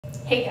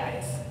Hey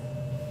guys,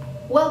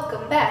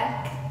 welcome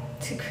back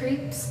to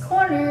Kreep's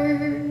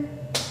Corner.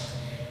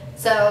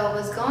 So I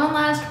was gone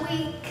last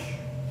week,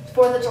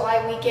 4th of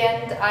July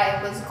weekend.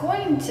 I was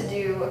going to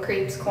do a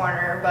Kreep's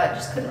Corner, but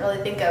just couldn't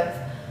really think of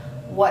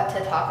what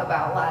to talk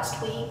about last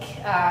week.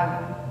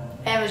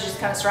 And was just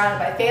kind of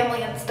surrounded by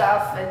family and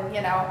stuff, and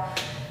you know,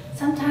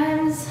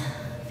 sometimes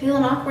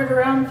feeling awkward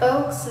around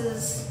folks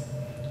is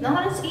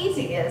not as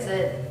easy as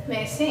it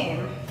may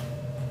seem.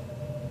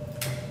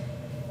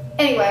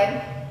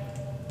 Anyway,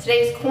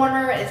 today's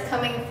corner is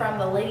coming from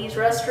the ladies'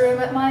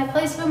 restroom at my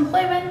place of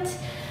employment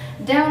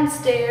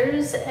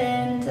downstairs,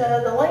 and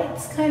the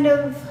lights kind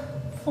of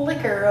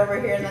flicker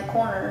over here in the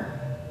corner.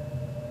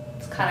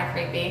 It's kind of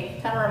creepy.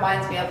 Kind of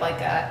reminds me of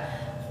like a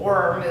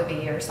horror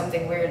movie or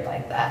something weird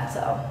like that,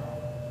 so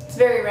it's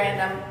very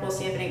random. We'll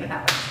see if it even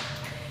happens.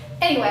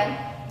 Anyway,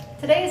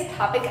 today's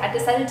topic, I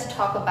decided to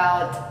talk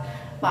about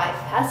my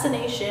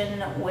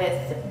fascination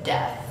with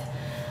death.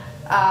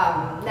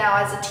 Now,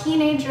 as a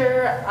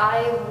teenager,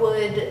 I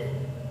would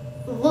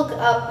look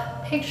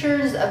up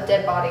pictures of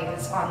dead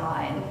bodies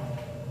online.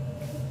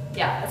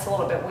 Yeah, it's a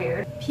little bit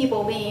weird.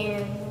 People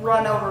being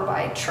run over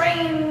by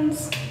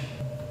trains,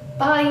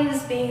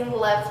 bodies being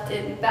left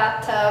in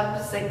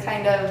bathtubs and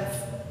kind of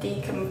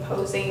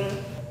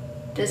decomposing,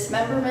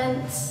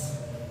 dismemberments,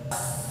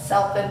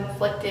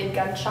 self-inflicted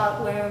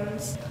gunshot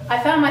wounds.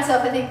 I found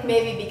myself, I think,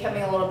 maybe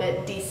becoming a little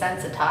bit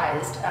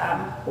desensitized.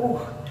 Ooh,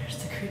 there's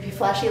the creepy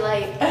flashy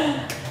light.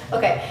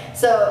 Okay,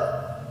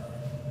 so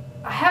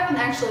I haven't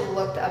actually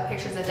looked up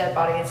pictures of dead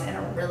bodies in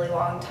a really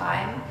long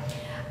time,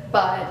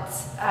 but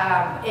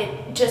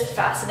it just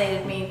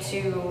fascinated me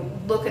to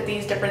look at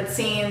these different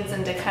scenes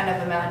and to kind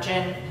of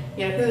imagine,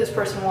 you know, who this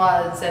person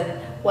was and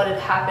what had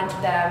happened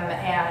to them.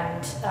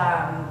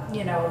 And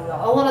you know,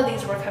 a lot of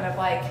these were kind of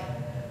like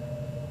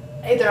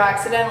either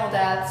accidental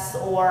deaths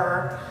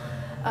or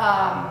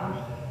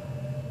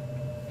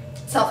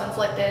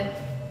self-inflicted,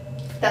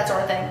 that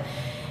sort of thing.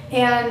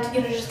 And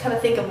you know, just kind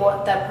of think of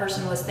what that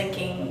person was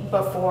thinking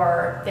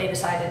before they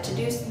decided to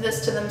do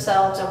this to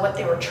themselves, or what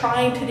they were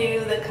trying to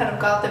do that kind of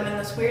got them in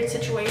this weird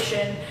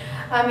situation.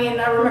 I mean,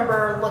 I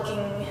remember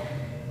looking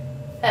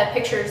at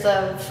pictures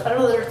of, I don't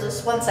know, there was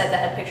this one site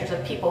that had pictures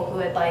of people who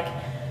had like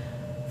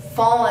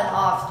fallen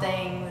off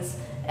things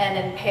and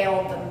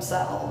impaled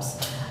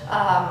themselves.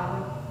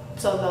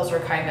 So those were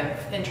kind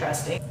of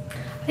interesting.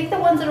 I think the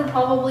ones that were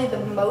probably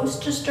the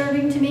most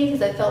disturbing to me,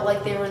 because I felt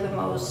like they were the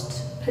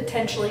most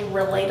potentially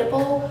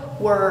relatable,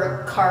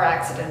 were car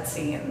accident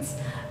scenes.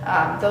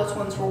 Those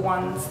ones were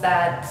ones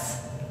that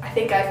I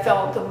think I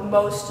felt the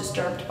most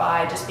disturbed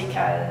by, just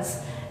because,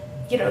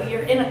 you know,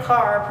 you're in a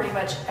car pretty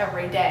much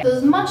every day. So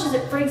as much as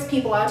it freaks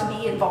people out to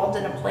be involved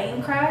in a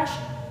plane crash,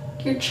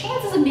 your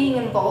chances of being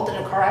involved in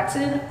a car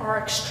accident are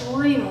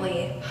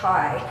extremely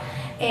high.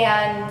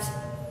 And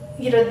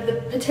you know,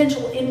 the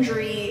potential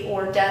injury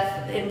or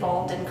death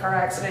involved in car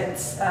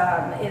accidents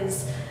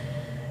is,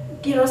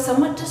 you know,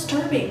 somewhat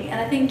disturbing.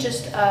 And I think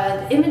just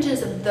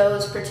images of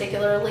those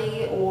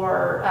particularly,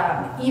 or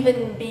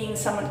even being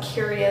somewhat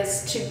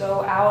curious to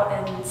go out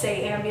and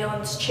say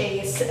ambulance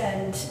chase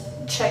and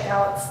check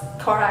out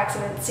car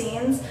accident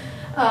scenes,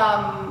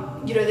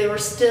 you know, they were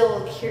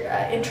still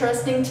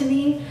interesting to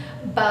me,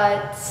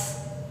 but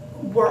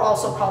were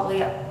also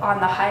probably on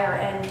the higher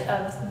end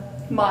of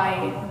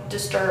my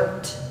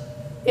disturbed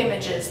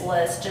images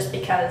list, just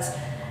because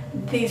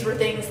these were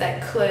things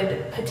that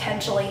could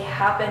potentially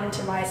happen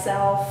to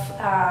myself,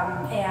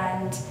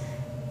 and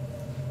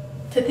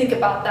to think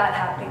about that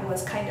happening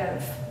was kind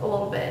of a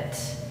little bit,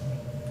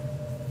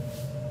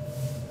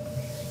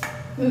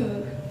 I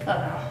don't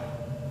know,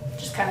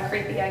 just kind of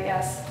creepy, I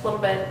guess, a little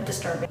bit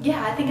disturbing.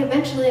 Yeah, I think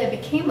eventually I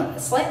became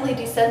slightly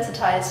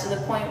desensitized to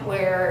the point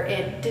where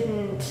it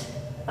didn't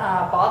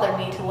bother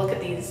me to look at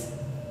these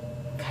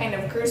kind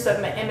of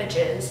gruesome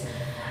images.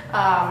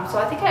 So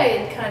I think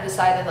I kind of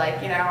decided,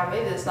 like, you know,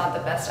 maybe it's not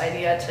the best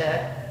idea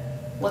to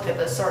look at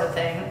this sort of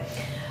thing.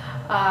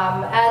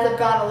 As I've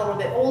gotten a little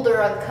bit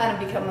older, I've kind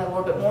of become a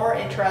little bit more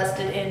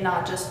interested in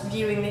not just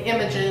viewing the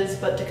images,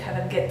 but to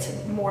kind of get to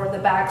more of the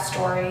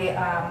backstory.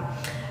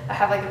 I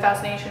have like a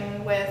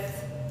fascination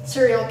with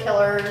serial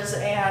killers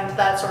and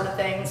that sort of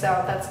thing,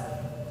 so that's a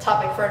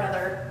topic for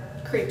another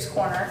Kreep's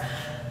Corner.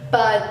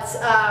 But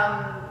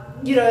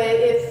you know,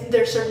 if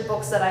there's certain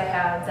books that I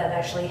have that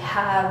actually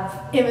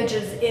have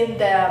images in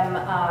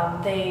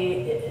them,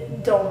 they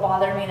don't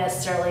bother me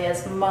necessarily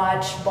as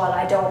much, but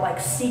I don't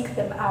like seek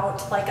them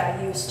out like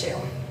I used to.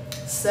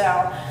 So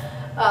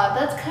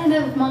that's kind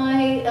of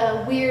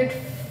my weird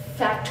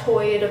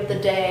factoid of the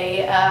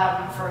day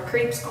for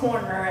Kreep's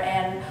Corner,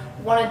 and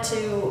wanted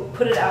to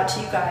put it out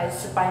to you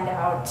guys to find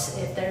out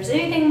if there's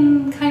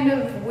anything kind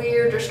of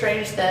weird or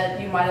strange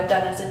that you might have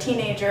done as a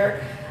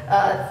teenager,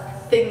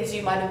 things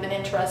you might have been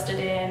interested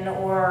in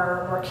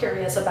or were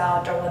curious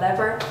about or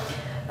whatever.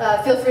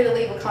 Feel free to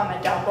leave a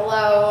comment down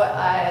below.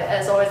 I,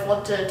 as always,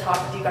 love to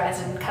talk with you guys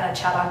and kind of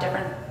chat on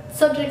different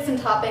subjects and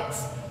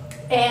topics.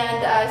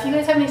 And if you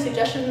guys have any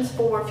suggestions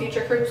for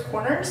future Kreep's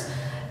Corners,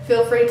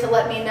 feel free to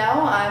let me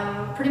know.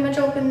 I'm pretty much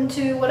open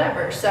to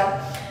whatever. So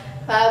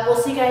we'll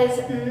see you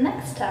guys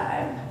next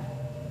time.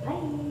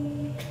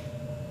 Bye.